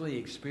we've personally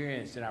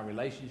experienced in our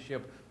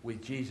relationship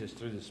with Jesus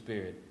through the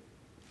Spirit,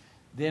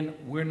 then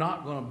we're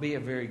not going to be a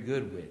very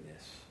good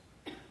witness.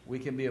 We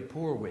can be a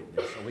poor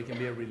witness, or we can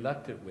be a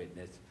reluctant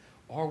witness,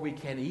 or we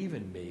can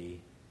even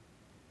be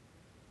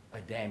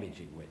a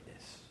damaging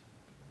witness.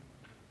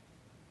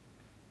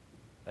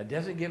 That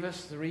doesn't give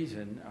us the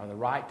reason or the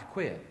right to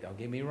quit. Don't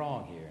get me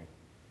wrong here.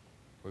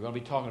 We're going to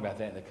be talking about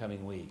that in the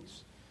coming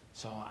weeks.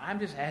 So I'm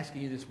just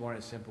asking you this morning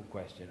a simple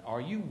question. Are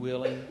you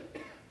willing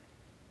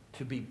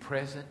to be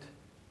present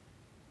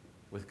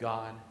with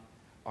God?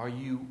 Are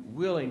you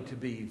willing to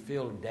be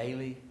filled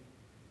daily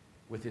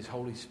with His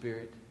Holy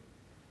Spirit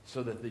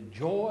so that the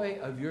joy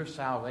of your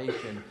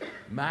salvation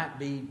might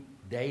be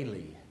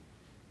daily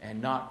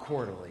and not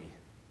quarterly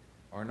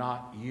or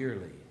not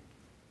yearly,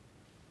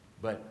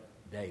 but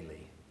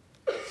daily,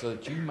 so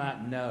that you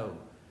might know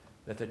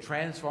that the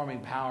transforming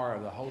power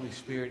of the Holy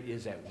Spirit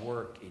is at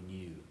work in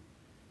you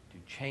to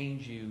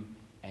change you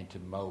and to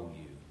mold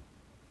you.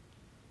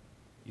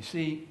 You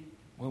see,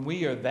 when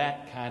we are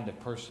that kind of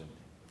person,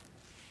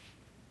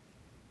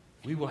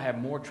 we will have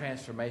more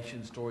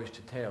transformation stories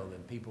to tell than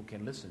people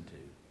can listen to.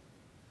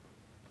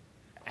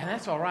 And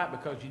that's all right,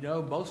 because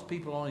most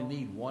people only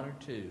need one or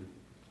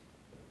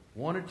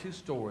two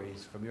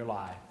stories from your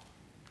life,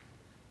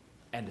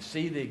 and to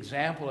see the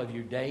example of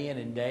your day in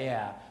and day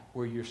out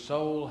where your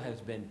soul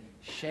has been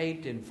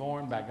shaped and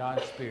formed by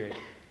God's Spirit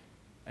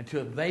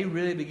until they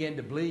really begin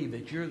to believe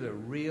that you're the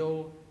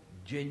real,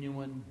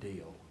 genuine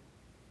deal.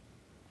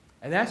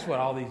 And that's what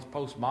all these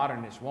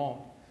postmodernists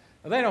want.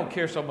 Now, they don't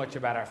care so much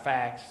about our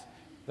facts.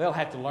 They'll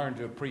have to learn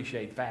to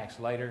appreciate facts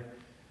later.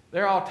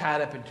 They're all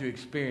tied up into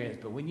experience.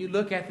 But when you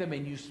look at them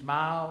and you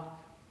smile,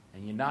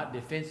 and you're not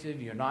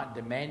defensive, you're not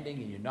demanding,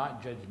 and you're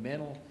not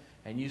judgmental,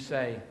 and you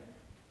say,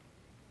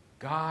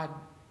 God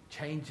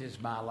changes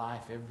my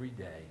life every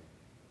day.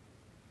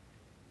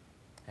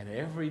 And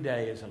every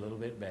day is a little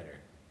bit better.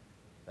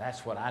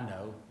 That's what I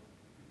know.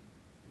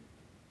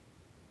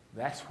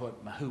 That's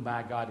who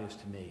my God is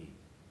to me.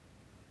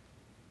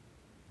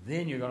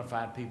 Then you're going to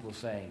find people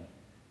saying,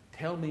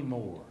 tell me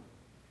more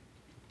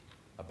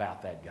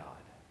about that God.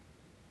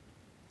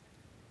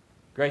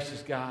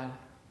 Gracious God,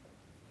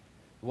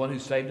 the one who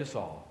saved us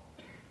all,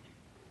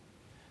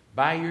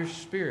 by your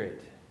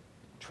Spirit,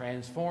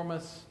 transform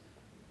us,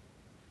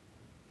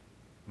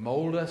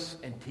 mold us,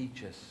 and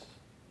teach us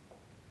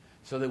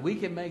so that we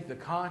can make the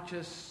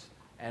conscious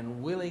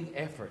and willing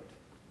effort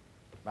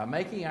by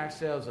making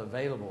ourselves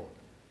available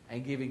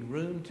and giving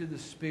room to the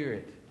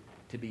Spirit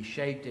to be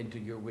shaped into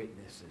your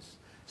witnesses.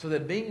 So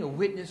that being a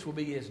witness will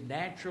be as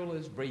natural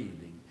as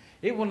breathing.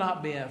 It will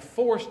not be a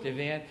forced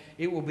event.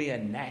 It will be a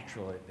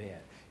natural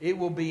event. It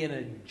will be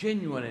a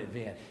genuine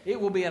event. It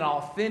will be an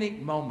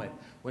authentic moment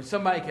when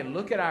somebody can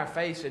look at our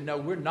face and know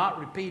we're not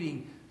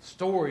repeating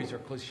stories or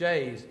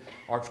cliches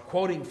or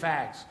quoting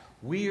facts.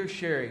 We are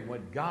sharing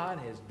what God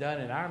has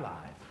done in our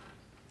life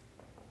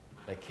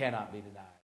that cannot be denied.